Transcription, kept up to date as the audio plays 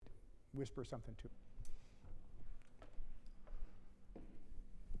whisper something to him.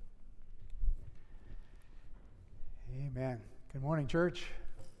 Amen. Good morning, church.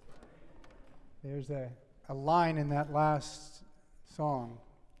 There's a line in that last song,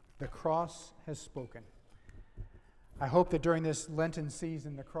 "The cross has spoken." I hope that during this Lenten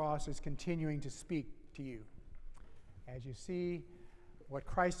season, the cross is continuing to speak to you. As you see what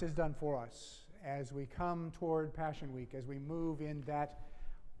Christ has done for us, as we come toward Passion Week, as we move in that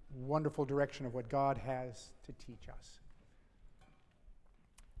wonderful direction of what God has to teach us.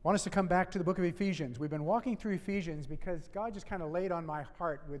 I want us to come back to the book of Ephesians. We've been walking through Ephesians because God just kind of laid on my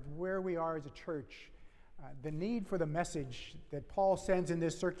heart with where we are as a church, the need for the message that Paul sends in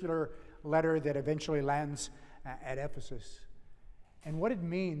this circular letter that eventually lands at Ephesus, and what it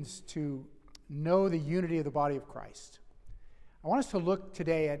means to know the unity of the body of Christ. I want us to look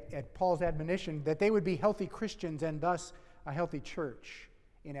today at Paul's admonition that they would be healthy Christians and thus a healthy church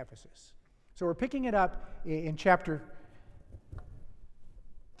in Ephesus. So we're picking it up in chapter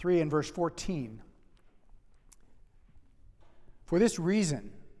 3 and verse 14. "For this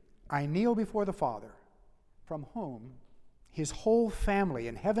reason I kneel before the Father, from whom his whole family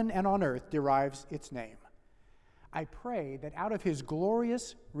in heaven and on earth derives its name. I pray that out of his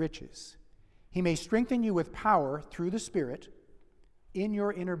glorious riches he may strengthen you with power through the Spirit in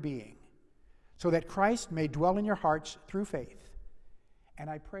your inner being, so that Christ may dwell in your hearts through faith. And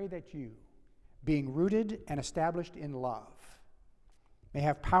I pray that you, being rooted and established in love, may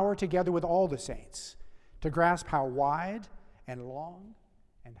have power together with all the saints to grasp how wide and long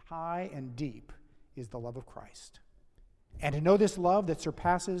and high and deep is the love of Christ, and to know this love that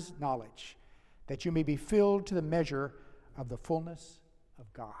surpasses knowledge, that you may be filled to the measure of the fullness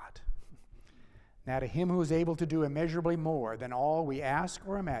of God. Now to him who is able to do immeasurably more than all we ask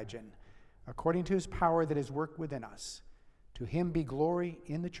or imagine, according to his power that is worked within us, to him be glory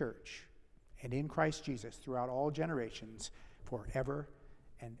in the church and in Christ Jesus throughout all generations, forever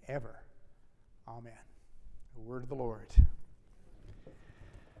and ever. Amen." The word of the Lord.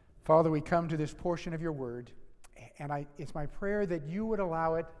 Father, we come to this portion of your word, and it's my prayer that you would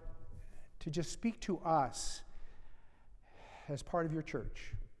allow it to just speak to us as part of your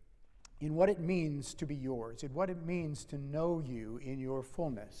church, in what it means to be yours, in what it means to know you in your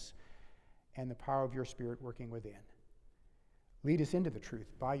fullness, and the power of your Spirit working within. Lead us into the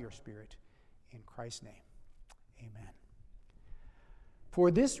truth by your Spirit, in Christ's name. Amen. "For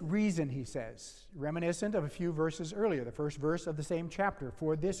this reason," he says, reminiscent of a few verses earlier, the first verse of the same chapter.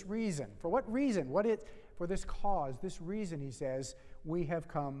 "For this reason." For what reason? For this cause, this reason, he says, we have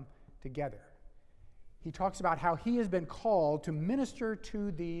come together. He talks about how he has been called to minister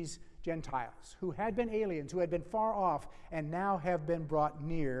to these Gentiles who had been aliens, who had been far off, and now have been brought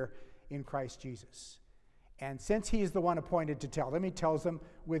near in Christ Jesus. And since he is the one appointed to tell them, he tells them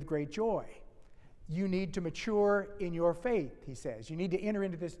with great joy. You need to mature in your faith, he says. You need to enter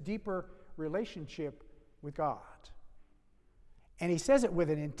into this deeper relationship with God. And he says it with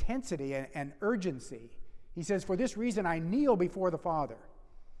an intensity and urgency. He says, "For this reason I kneel before the Father."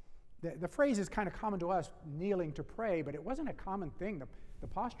 The phrase is kind of common to us, kneeling to pray, but it wasn't a common thing. The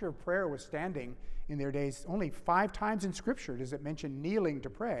posture of prayer was standing in their days. Only 5 times in Scripture does it mention kneeling to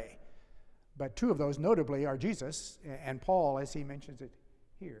pray. But 2 of those notably are Jesus and Paul, as he mentions it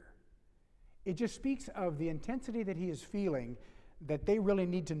here. It just speaks of the intensity that he is feeling, that they really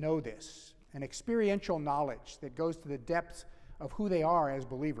need to know this, an experiential knowledge that goes to the depths of who they are as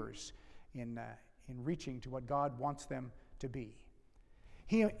believers in reaching to what God wants them to be.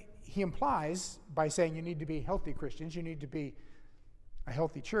 He implies, by saying you need to be healthy Christians, you need to be a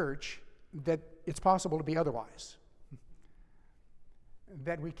healthy church, that it's possible to be otherwise.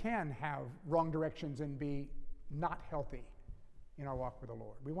 That we can have wrong directions and be not healthy in our walk with the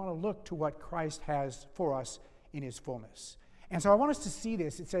Lord. We want to look to what Christ has for us in his fullness. And so I want us to see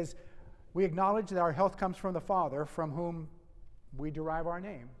this. It says, we acknowledge that our health comes from the Father, from whom we derive our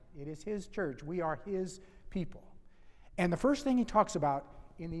name. It is his church. We are his people. And the first thing he talks about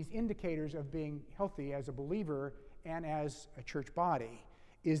in these indicators of being healthy as a believer and as a church body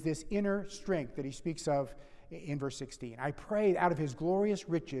is this inner strength that he speaks of in verse 16. "I pray out of his glorious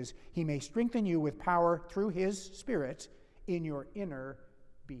riches he may strengthen you with power through his Spirit in your inner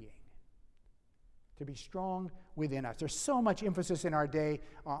being." To be strong within us. There's so much emphasis in our day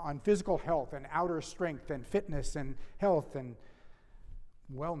on physical health and outer strength and fitness and health and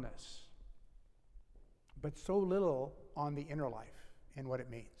wellness, but so little on the inner life and what it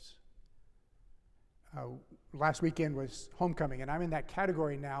means. Last weekend was homecoming, and I'm in that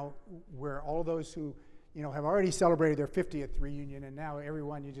category now where all those who have already celebrated their 50th reunion, and now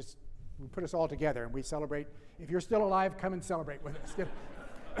everyone, we put us all together and we celebrate. If you're still alive, come and celebrate with us.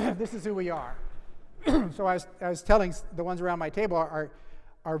 This is who we are. So I was telling the ones around my table,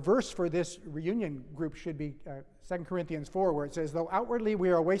 our verse for this reunion group should be 2 Corinthians 4, where it says, though outwardly we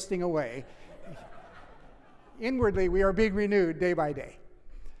are wasting away, inwardly we are being renewed day by day.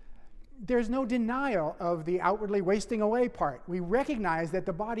 There's no denial of the outwardly wasting away part. We recognize that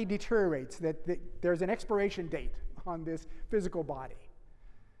the body deteriorates, that there's an expiration date on this physical body.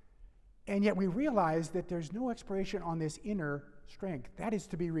 And yet we realize that there's no expiration on this inner strength. That is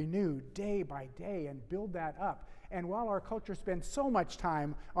to be renewed day by day and build that up. And while our culture spends so much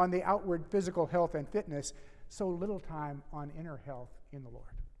time on the outward physical health and fitness, so little time on inner health in the Lord.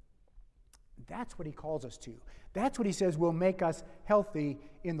 That's what he calls us to. That's what he says will make us healthy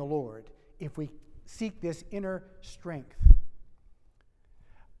in the Lord if we seek this inner strength.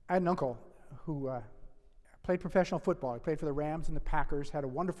 I had an uncle who played professional football. He played for the Rams and the Packers, had a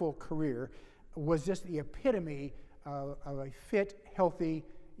wonderful career, was just the epitome of a fit, healthy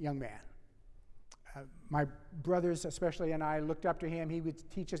young man. My brothers especially and I looked up to him. He would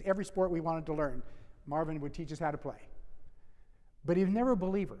teach us every sport we wanted to learn. Marvin would teach us how to play. But he was never a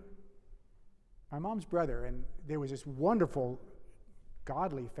believer. My mom's brother, and there was this wonderful,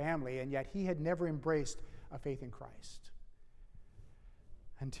 godly family, and yet he had never embraced a faith in Christ.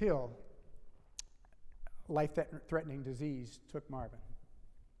 Until life-threatening disease took Marvin.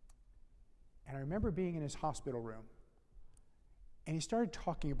 And I remember being in his hospital room, and he started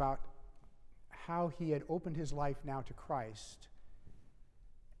talking about how he had opened his life now to Christ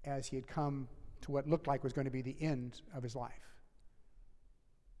as he had come to what looked like was going to be the end of his life.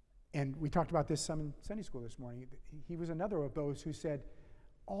 And we talked about this some in Sunday school this morning. He was another of those who said,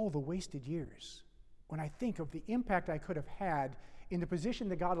 all the wasted years, when I think of the impact I could have had in the position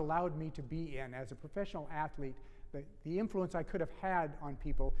that God allowed me to be in as a professional athlete, the influence I could have had on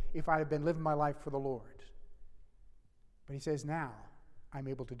people if I had been living my life for the Lord. But he says, now I'm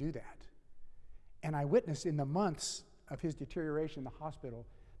able to do that. And I witnessed in the months of his deterioration in the hospital,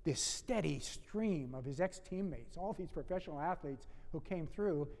 this steady stream of his ex-teammates, all these professional athletes who came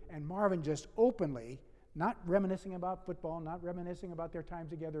through, and Marvin just openly, not reminiscing about football, not reminiscing about their time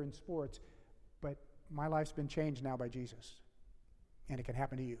together in sports, but my life's been changed now by Jesus, and it can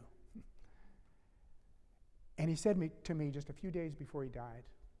happen to you. And he said to me just a few days before he died,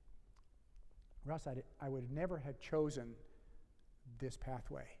 Russ, I would never have chosen this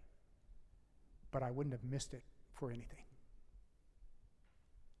pathway, but I wouldn't have missed it for anything.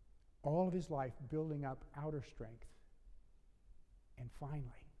 All of his life building up outer strength, and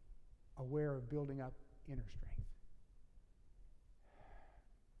finally, aware of building up inner strength.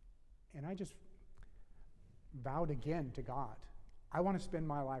 And I just vowed again to God, I want to spend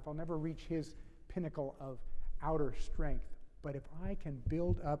my life, I'll never reach his pinnacle of outer strength, but if I can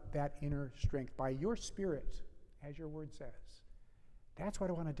build up that inner strength by your Spirit, as your word says, that's what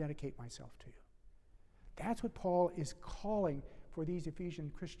I want to dedicate myself to. That's what Paul is calling for these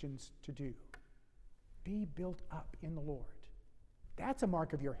Ephesian Christians to do. Be built up in the Lord. That's a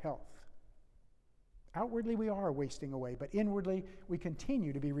mark of your health. Outwardly we are wasting away, but inwardly we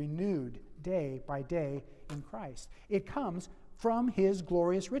continue to be renewed day by day in Christ. It comes from his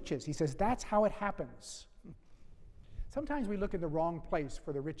glorious riches. He says that's how it happens. Sometimes we look in the wrong place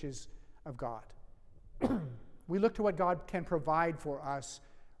for the riches of God. We look to what God can provide for us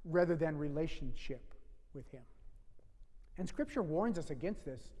rather than relationship with him. And Scripture warns us against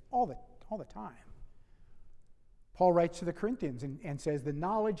this all the time. Paul writes to the Corinthians and says, the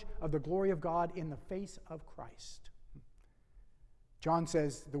knowledge of the glory of God in the face of Christ. John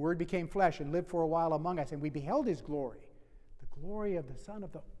says, the Word became flesh and lived for a while among us, and we beheld his glory, the glory of the Son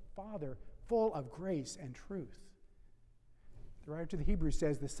of the Father, full of grace and truth. The writer to the Hebrews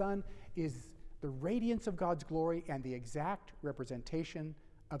says, the Son is the radiance of God's glory and the exact representation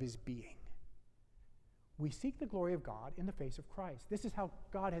of his being. We seek the glory of God in the face of Christ. This is how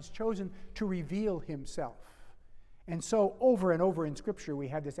God has chosen to reveal himself. And so over and over in Scripture we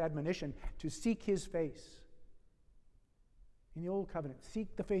have this admonition to seek his face. In the Old Covenant,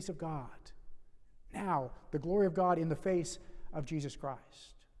 seek the face of God. Now, the glory of God in the face of Jesus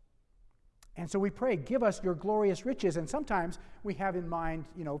Christ. And so we pray, give us your glorious riches. And sometimes we have in mind,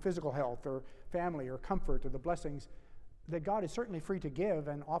 physical health or family or comfort or the blessings that God is certainly free to give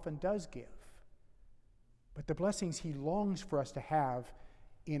and often does give. But the blessings he longs for us to have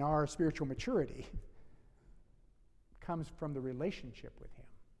in our spiritual maturity comes from the relationship with him.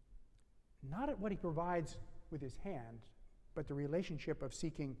 Not at what he provides with his hand, but the relationship of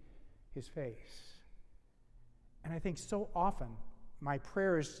seeking his face. And I think so often my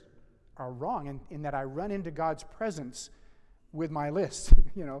prayers are wrong in that I run into God's presence with my list.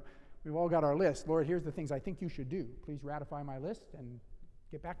 We've all got our list. Lord, here's the things I think you should do. Please ratify my list and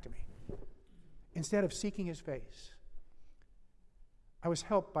Get back to me. Instead of seeking his face. I was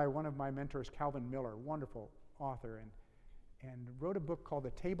helped by one of my mentors, Calvin Miller, wonderful author, and wrote a book called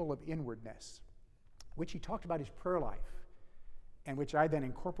The Table of Inwardness, which he talked about his prayer life, and which I then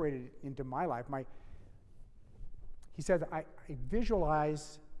incorporated into my life. He said, I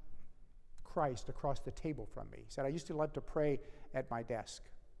visualize Christ across the table from me. He said, I used to love to pray at my desk.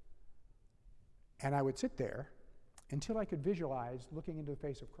 And I would sit there until I could visualize looking into the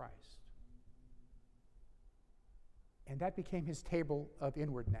face of Christ. And that became his table of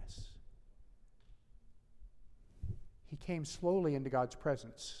inwardness. He came slowly into God's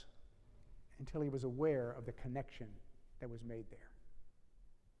presence until he was aware of the connection that was made there.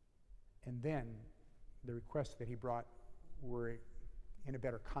 And then the requests that he brought were in a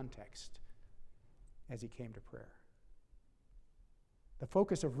better context as he came to prayer. The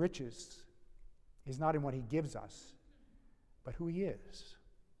focus of riches is not in what he gives us, but who he is,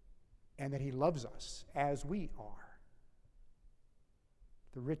 and that he loves us as we are.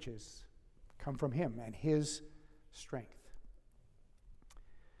 The riches come from him and his strength.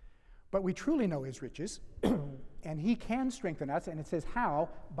 But we truly know his riches, and he can strengthen us, and it says how?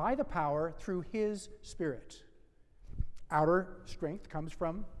 By the power through his Spirit. Outer strength comes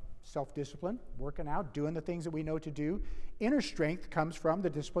from self-discipline, working out, doing the things that we know to do. Inner strength comes from the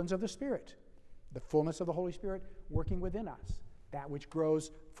disciplines of the Spirit, the fullness of the Holy Spirit working within us, that which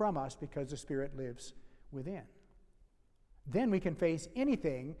grows from us because the Spirit lives within. Then we can face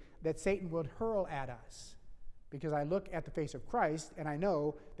anything that Satan would hurl at us, because I look at the face of Christ and I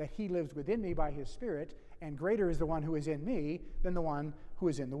know that he lives within me by his Spirit, and greater is the one who is in me than the one who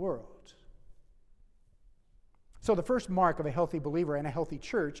is in the world. So the first mark of a healthy believer and a healthy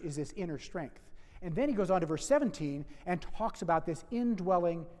church is this inner strength. And then he goes on to verse 17 and talks about this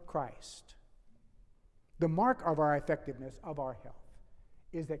indwelling Christ. The mark of our effectiveness, of our health,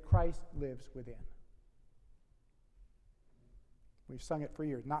 is that Christ lives within. We've sung it for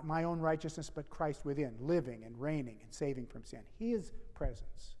years. Not my own righteousness, but Christ within, living and reigning and saving from sin. His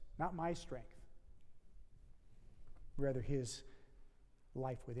presence, not my strength. Rather, his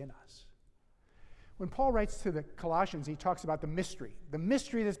life within us. When Paul writes to the Colossians, he talks about the mystery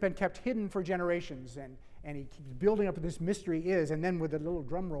that's been kept hidden for generations, and he keeps building up what this mystery is, and then with a little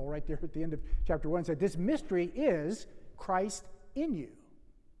drum roll right there at the end of chapter 1, said, this mystery is Christ in you,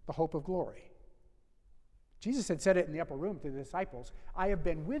 the hope of glory. Jesus had said it in the upper room to the disciples, I have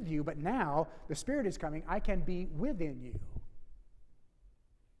been with you, but now the Spirit is coming, I can be within you.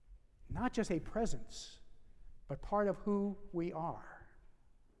 Not just a presence, but part of who we are.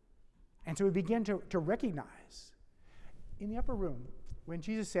 And so we begin to recognize in the upper room when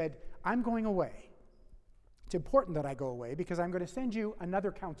Jesus said, I'm going away. It's important that I go away because I'm going to send you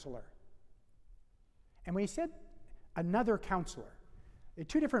another counselor. And when he said another counselor, there are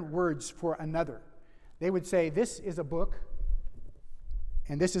two different words for another. They would say, this is a book,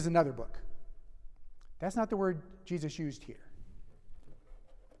 and this is another book. That's not the word Jesus used here.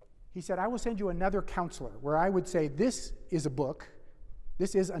 He said, I will send you another counselor, where I would say, this is a book,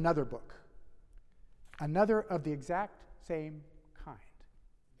 this is another book. Another of the exact same kind.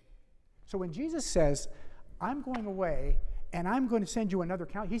 So when Jesus says, I'm going away, and I'm going to send you another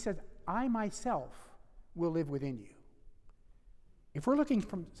counselor, he says, I myself will live within you. If we're looking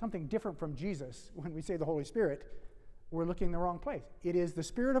for something different from Jesus when we say the Holy Spirit, we're looking in the wrong place. It is the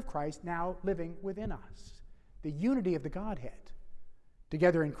Spirit of Christ now living within us. The unity of the Godhead.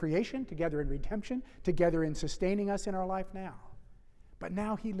 Together in creation, together in redemption, together in sustaining us in our life now. But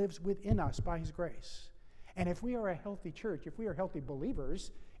now he lives within us by his grace. And if we are a healthy church, if we are healthy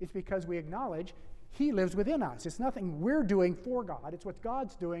believers, it's because we acknowledge he lives within us. It's nothing we're doing for God. It's what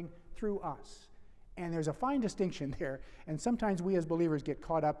God's doing through us. And there's a fine distinction there. And sometimes we as believers get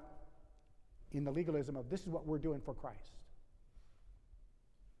caught up in the legalism of this is what we're doing for Christ.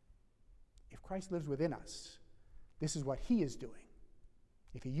 If Christ lives within us, this is what he is doing.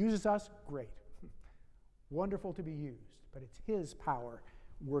 If he uses us, great. Wonderful to be used. But it's his power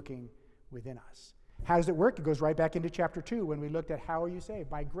working within us. How does it work? It goes right back into chapter 2 when we looked at how are you saved.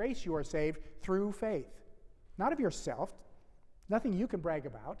 By grace you are saved through faith. Not of yourself. Nothing you can brag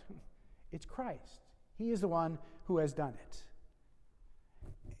about. It's Christ. He is the one who has done it.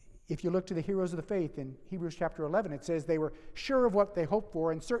 If you look to the heroes of the faith in Hebrews chapter 11, it says they were sure of what they hoped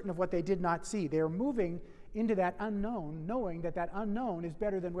for and certain of what they did not see. They are moving into that unknown, knowing that that unknown is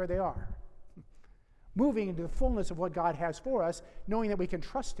better than where they are. Moving into the fullness of what God has for us, knowing that we can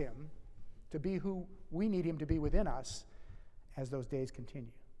trust him to be who we need him to be within us as those days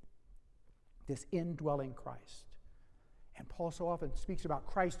continue. This indwelling Christ. And Paul so often speaks about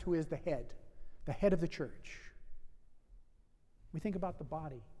Christ who is the head of the church. We think about the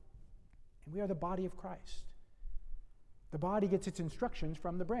body, and we are the body of Christ. The body gets its instructions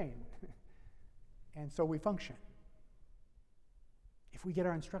from the brain, and so we function. If we get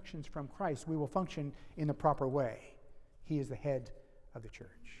our instructions from Christ, we will function in the proper way. He is the head of the church.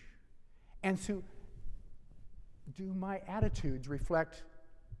 And so, do my attitudes reflect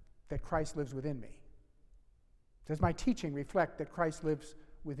that Christ lives within me? Does my teaching reflect that Christ lives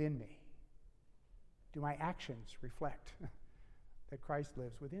within me? Do my actions reflect that Christ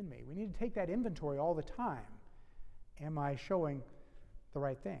lives within me? We need to take that inventory all the time. Am I showing the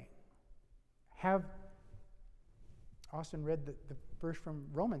right thing? Have Austin read the verse from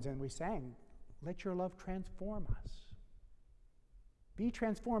Romans, and we sang, "Let your love transform us." Be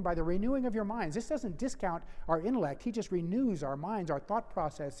transformed by the renewing of your minds. This doesn't discount our intellect. He just renews our minds, our thought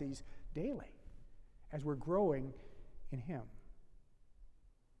processes daily as we're growing in Him.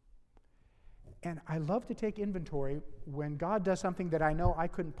 And I love to take inventory when God does something that I know I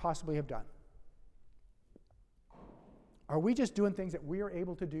couldn't possibly have done. Are we just doing things that we are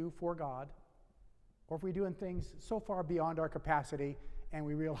able to do for God? Or if we're doing things so far beyond our capacity and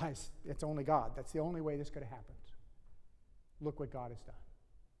we realize it's only God. That's the only way this could have happened. Look what God has done.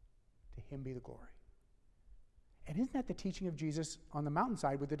 To Him be the glory. And isn't that the teaching of Jesus on the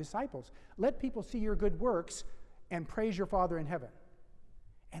mountainside with the disciples? Let people see your good works and praise your Father in heaven.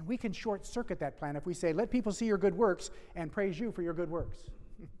 And we can short circuit that plan if we say, let people see your good works and praise you for your good works.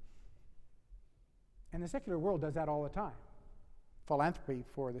 And the secular world does that all the time. Philanthropy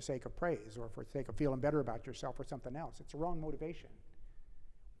for the sake of praise or for the sake of feeling better about yourself or something else. It's a wrong motivation.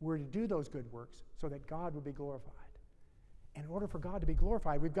 We're to do those good works so that God will be glorified. In order for God to be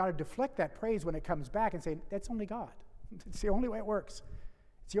glorified, we've got to deflect that praise when it comes back and say, that's only God. It's the only way it works.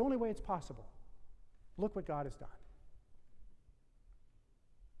 It's the only way it's possible. Look what God has done.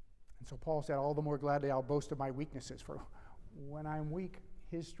 And so Paul said, all the more gladly I'll boast of my weaknesses, for when I'm weak,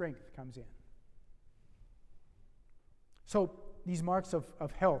 His strength comes in. So these marks of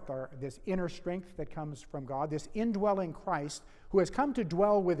health are this inner strength that comes from God, this indwelling Christ who has come to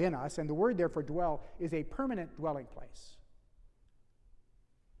dwell within us, and the word there for dwell is a permanent dwelling place.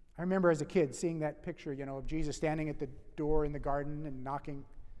 I remember as a kid seeing that picture, of Jesus standing at the door in the garden and knocking,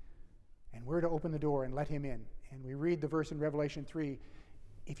 and we're to open the door and let Him in. And we read the verse in Revelation 3,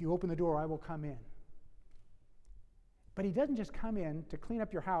 if you open the door, I will come in. But He doesn't just come in to clean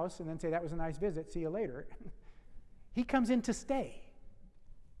up your house and then say, that was a nice visit, see you later. He comes in to stay.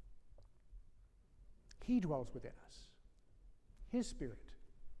 He dwells within us. His Spirit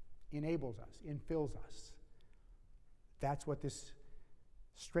enables us, infills us. That's what this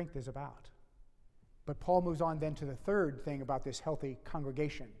strength is about. But Paul moves on then to the third thing about this healthy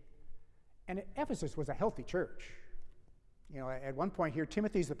congregation. And Ephesus was a healthy church. At one point here,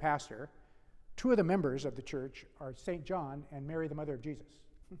 Timothy's the pastor. Two of the members of the church are St. John and Mary, the mother of Jesus.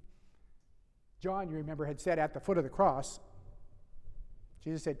 John, you remember, had said at the foot of the cross,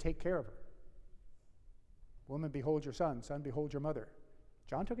 Jesus said, take care of her. Woman, behold your son. Son, behold your mother.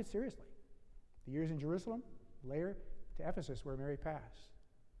 John took it seriously. The years in Jerusalem, later to Ephesus where Mary passed.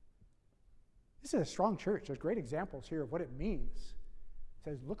 This is a strong church. There's great examples here of what it means. It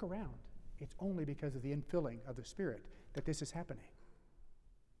says, look around. It's only because of the infilling of the Spirit that this is happening.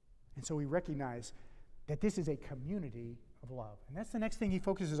 And so we recognize that this is a community of love. And that's the next thing he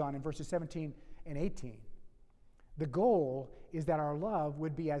focuses on in verses 17 and 18. The goal is that our love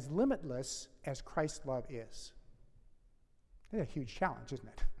would be as limitless as Christ's love is. That's a huge challenge, isn't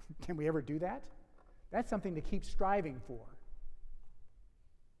it? Can we ever do that? That's something to keep striving for.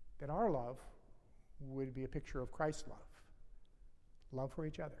 That our love would be a picture of Christ's love. Love for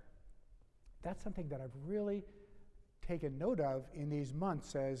each other. That's something that I've really taken note of in these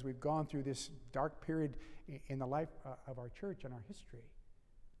months as we've gone through this dark period in the life of our church and our history.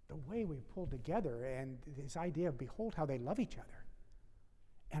 The way we pulled together and this idea of behold how they love each other.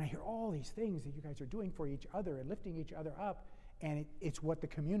 And I hear all these things that you guys are doing for each other and lifting each other up, and it's what the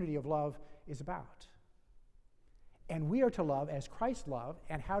community of love is about. And we are to love as Christ loved.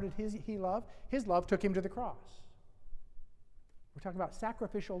 And how did he love? His love took him to the cross. We're talking about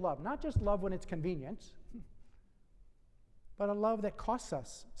sacrificial love, not just love when it's convenient, but a love that costs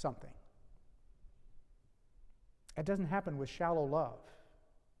us something. It doesn't happen with shallow love.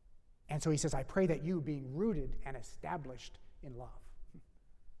 And so he says, I pray that you, being rooted and established in love.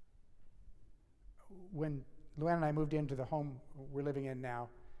 When Luann and I moved into the home we're living in now,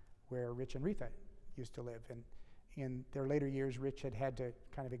 where Rich and Retha used to live, and in their later years, Rich had to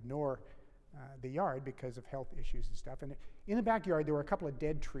kind of ignore the yard because of health issues and stuff. And in the backyard, there were a couple of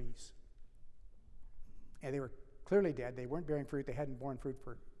dead trees. And they were clearly dead. They weren't bearing fruit. They hadn't borne fruit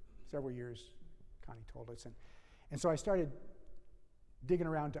for several years, Connie told us. And so I started digging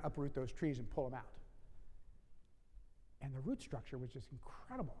around to uproot those trees and pull them out. And the root structure was just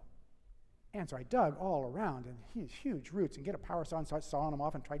incredible. And so I dug all around, and huge roots, and get a power saw and start sawing them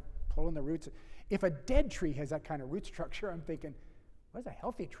off and try pulling the roots. If a dead tree has that kind of root structure, I'm thinking, what does a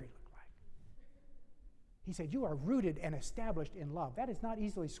healthy tree look like? He said, you are rooted and established in love. That is not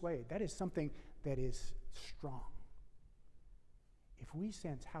easily swayed. That is something that is strong. If we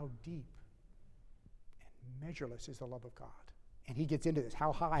sense how deep and measureless is the love of God, and he gets into this,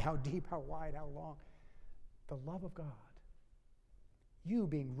 how high, how deep, how wide, how long, the love of God, you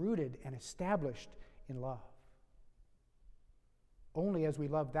being rooted and established in love. Only as we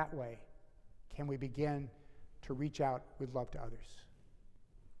love that way can we begin to reach out with love to others.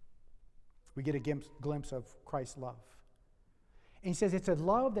 We get a glimpse of Christ's love. And he says it's a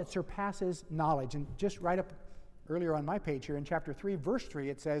love that surpasses knowledge. And just right up earlier on my page here in chapter 3, verse 3,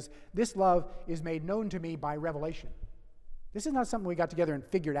 it says, this love is made known to me by revelation. This is not something we got together and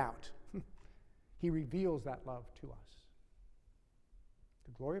figured out. He reveals that love to us.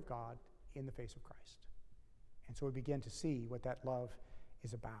 The glory of God in the face of Christ. And so we begin to see what that love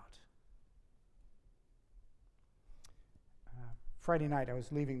is about. Friday night, I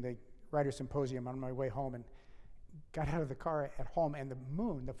was leaving the Writer's Symposium on my way home and got out of the car at home, and the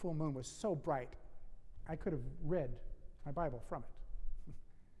moon, the full moon, was so bright, I could have read my Bible from it.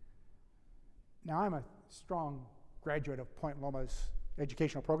 Now, I'm a strong graduate of Point Loma's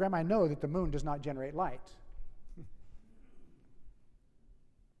educational program. I know that the moon does not generate light,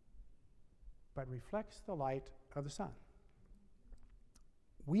 but reflects the light of the sun.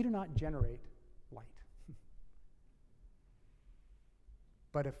 We do not generate light.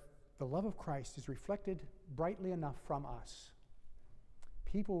 But if the love of Christ is reflected brightly enough from us,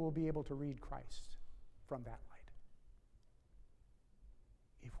 people will be able to read Christ from that light.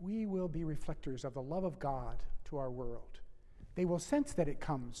 If we will be reflectors of the love of God to our world, they will sense that it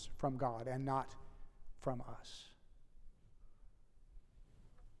comes from God and not from us.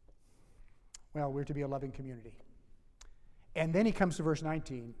 Well, we're to be a loving community. And then he comes to verse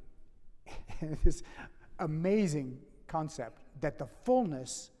 19, this amazing concept that the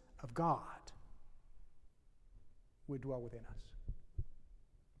fullness of God would dwell within us.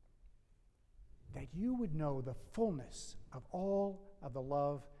 That you would know the fullness of all of the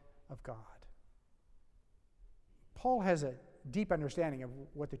love of God. Paul has a deep understanding of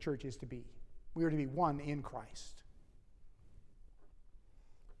what the church is to be. We are to be one in Christ.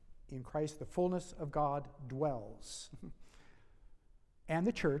 In Christ, the fullness of God dwells. And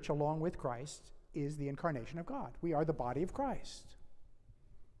the church, along with Christ, is the incarnation of God. We are the body of Christ.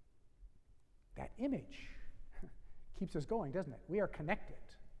 That image keeps us going, doesn't it? We are connected.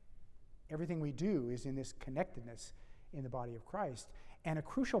 Everything we do is in this connectedness in the body of Christ. And a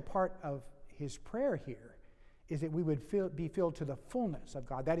crucial part of his prayer here is that we would be filled to the fullness of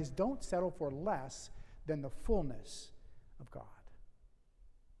God. That is, don't settle for less than the fullness of God.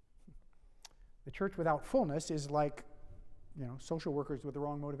 The church without fullness is like, social workers with the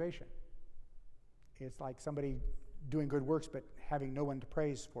wrong motivation. It's like somebody doing good works but having no one to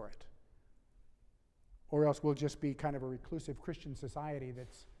praise for it. Or else we'll just be kind of a reclusive Christian society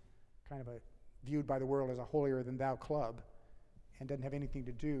that's kind of viewed by the world as a holier-than-thou club and doesn't have anything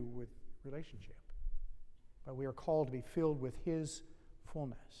to do with relationship. But we are called to be filled with his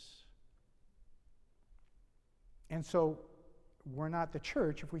fullness. And so we're not the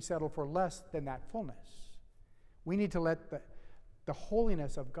church if we settle for less than that fullness. We need to let the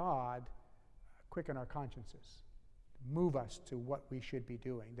holiness of God quicken our consciences, move us to what we should be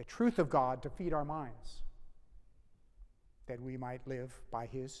doing. The truth of God to feed our minds, that we might live by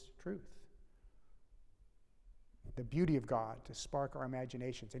his truth. The beauty of God to spark our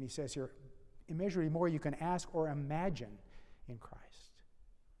imaginations. And he says here, immeasurably more you can ask or imagine in Christ.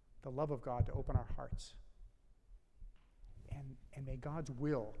 The love of God to open our hearts. And may God's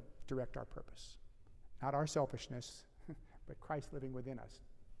will direct our purpose. Not our selfishness, but Christ living within us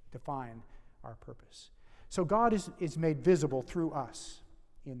define our purpose. So God is made visible through us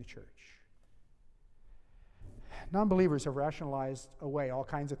in the church. Non-believers have rationalized away all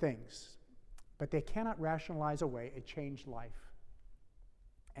kinds of things, but they cannot rationalize away a changed life.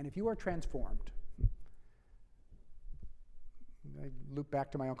 And if you are transformed, I loop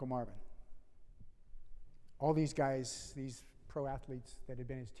back to my Uncle Marvin. All these guys, these pro athletes that had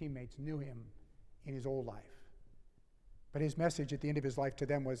been his teammates, knew him in his old life. But his message at the end of his life to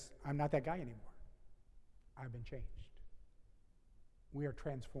them was, I'm not that guy anymore. I've been changed. We are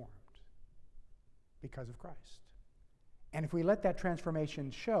transformed because of Christ. And if we let that transformation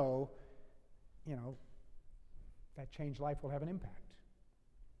show, that changed life will have an impact.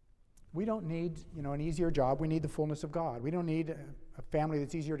 We don't need, an easier job. We need the fullness of God. We don't need a family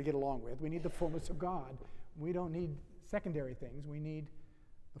that's easier to get along with. We need the fullness of God. We don't need secondary things. We need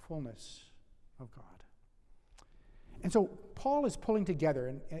the fullness of God. And so Paul is pulling together,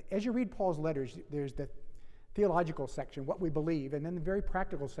 and as you read Paul's letters, there's the theological section, what we believe, and then the very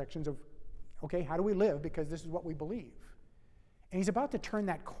practical sections of, okay, how do we live? Because this is what we believe. And he's about to turn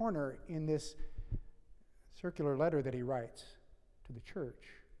that corner in this circular letter that he writes to the church.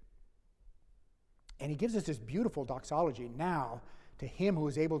 And he gives us this beautiful doxology. Now, to him who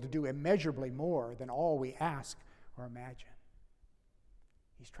is able to do immeasurably more than all we ask or imagine.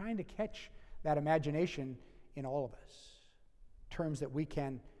 He's trying to catch that imagination in all of us, terms that we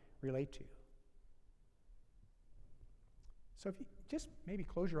can relate to. So if you just maybe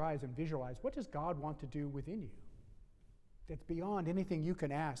close your eyes and visualize, what does God want to do within you that's beyond anything you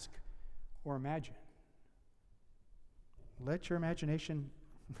can ask or imagine? Let your imagination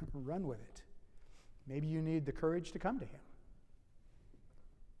run with it. Maybe you need the courage to come to him.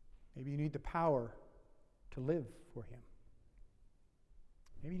 Maybe you need the power to live for him.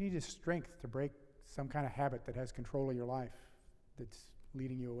 Maybe you need the strength to break some kind of habit that has control of your life that's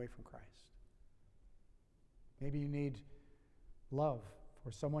leading you away from Christ. Maybe you need love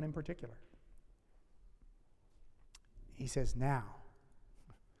for someone in particular. He says, now,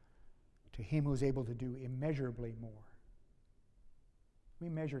 to him who is able to do immeasurably more. We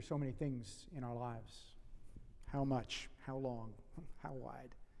measure so many things in our lives. How much, how long, how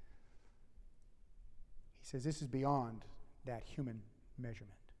wide. He says this is beyond that human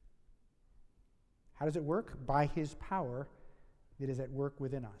measurement. How does it work? By his power that is at work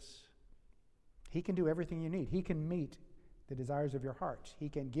within us. He can do everything you need. He can meet the desires of your heart. He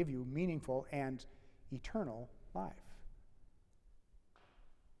can give you meaningful and eternal life.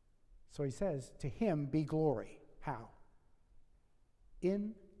 So he says, to him be glory. How?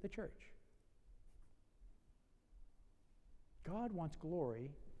 In the church. God wants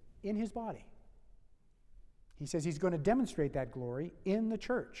glory in his body. He says he's going to demonstrate that glory in the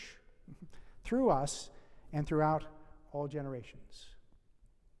church through us and throughout all generations.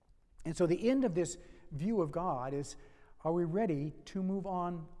 And so the end of this view of God is, are we ready to move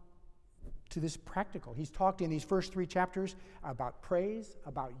on to this practical? He's talked in these first 3 chapters about praise,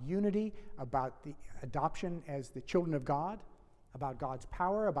 about unity, about the adoption as the children of God, about God's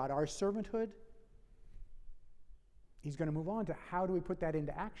power, about our servanthood. He's going to move on to how do we put that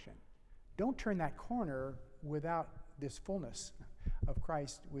into action. Don't turn that corner without this fullness of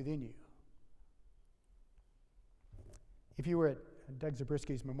Christ within you. If you were at Doug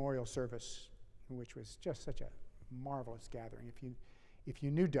Zabrisky's memorial service, which was just such a marvelous gathering, if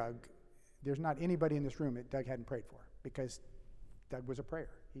you knew Doug, there's not anybody in this room that Doug hadn't prayed for, because Doug was a prayer.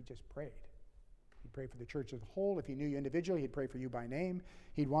 He just prayed. He'd pray for the church as a whole. If he knew you individually, he'd pray for you by name.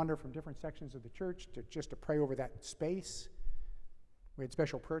 He'd wander from different sections of the church to pray over that space. We had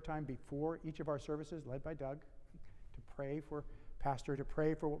special prayer time before each of our services, led by Doug, to pray for pastor, to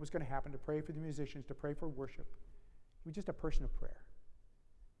pray for what was going to happen, to pray for the musicians, to pray for worship. He was just a person of prayer.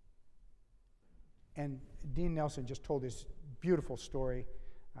 And Dean Nelson just told this beautiful story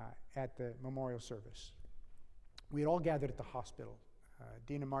at the memorial service. We had all gathered at the hospital.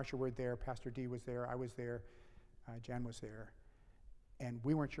 Dean and Marcia were there, Pastor D was there, I was there, Jan was there, and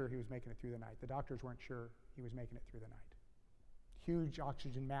we weren't sure he was making it through the night. The doctors weren't sure he was making it through the night. Huge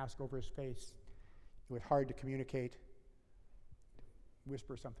oxygen mask over his face. It was hard to communicate,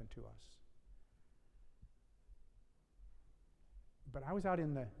 whisper something to us. But I was out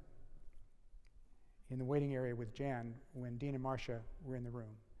in the waiting area with Jan when Dean and Marcia were in the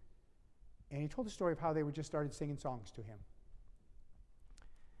room. And he told the story of how they just started singing songs to him.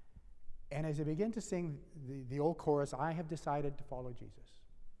 And as they began to sing the old chorus, I have decided to follow Jesus.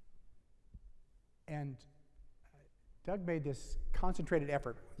 And Doug made this concentrated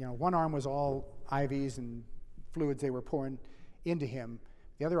effort. One arm was all IVs and fluids they were pouring into him.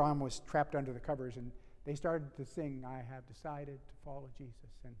 The other arm was trapped under the covers, and they started to sing, I have decided to follow Jesus.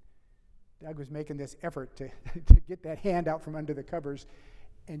 And Doug was making this effort to get that hand out from under the covers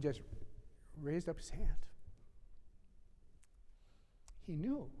and just raised up his hand. He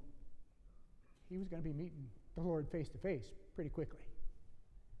knew he was going to be meeting the Lord face to face pretty quickly.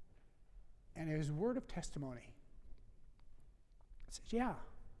 And his word of testimony says, yeah,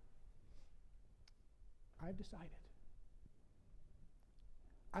 I've decided.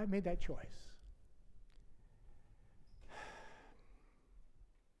 I've made that choice.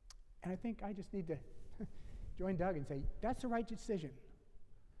 And I think I just need to join Doug and say, that's the right decision.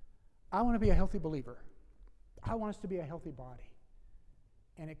 I want to be a healthy believer. I want us to be a healthy body.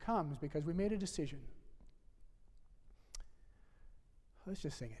 And it comes because we made a decision. Let's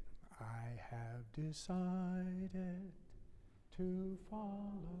just sing it. I have decided to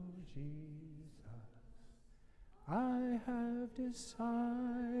follow Jesus. I have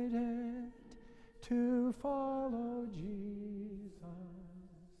decided to follow Jesus.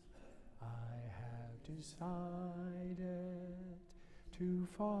 I have decided to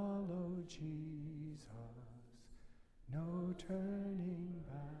follow Jesus. No turning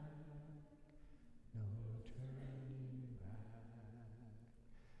back, no turning back.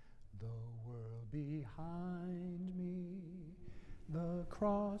 The world behind me, the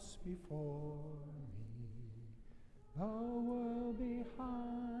cross before me. The world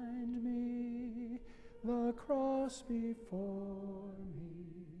behind me, the cross before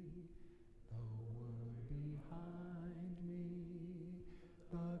me. The world behind me,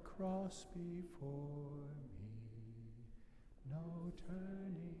 the cross before me. No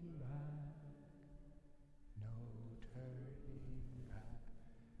turning back, no turning back.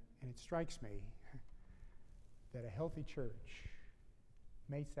 And it strikes me that a healthy church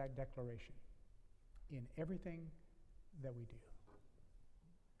makes that declaration in everything that we do.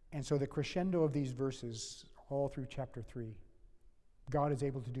 And so the crescendo of these verses all through chapter 3, God is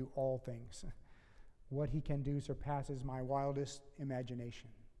able to do all things. What he can do surpasses my wildest imagination.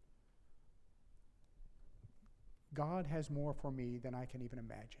 God has more for me than I can even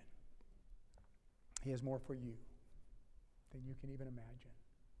imagine. He has more for you than you can even imagine.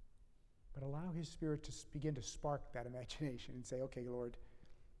 But allow his Spirit to begin to spark that imagination and say, okay, Lord,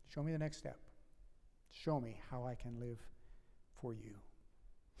 show me the next step. Show me how I can live for you.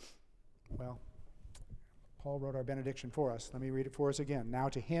 Well, Paul wrote our benediction for us. Let me read it for us again. Now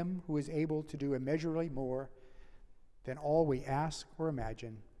to him who is able to do immeasurably more than all we ask or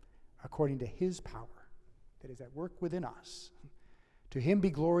imagine, according to his power that is at work within us, to him be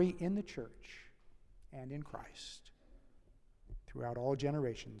glory in the church and in Christ throughout all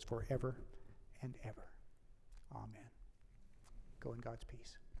generations, forever and ever. Amen. Go in God's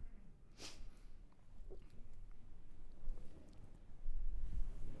peace.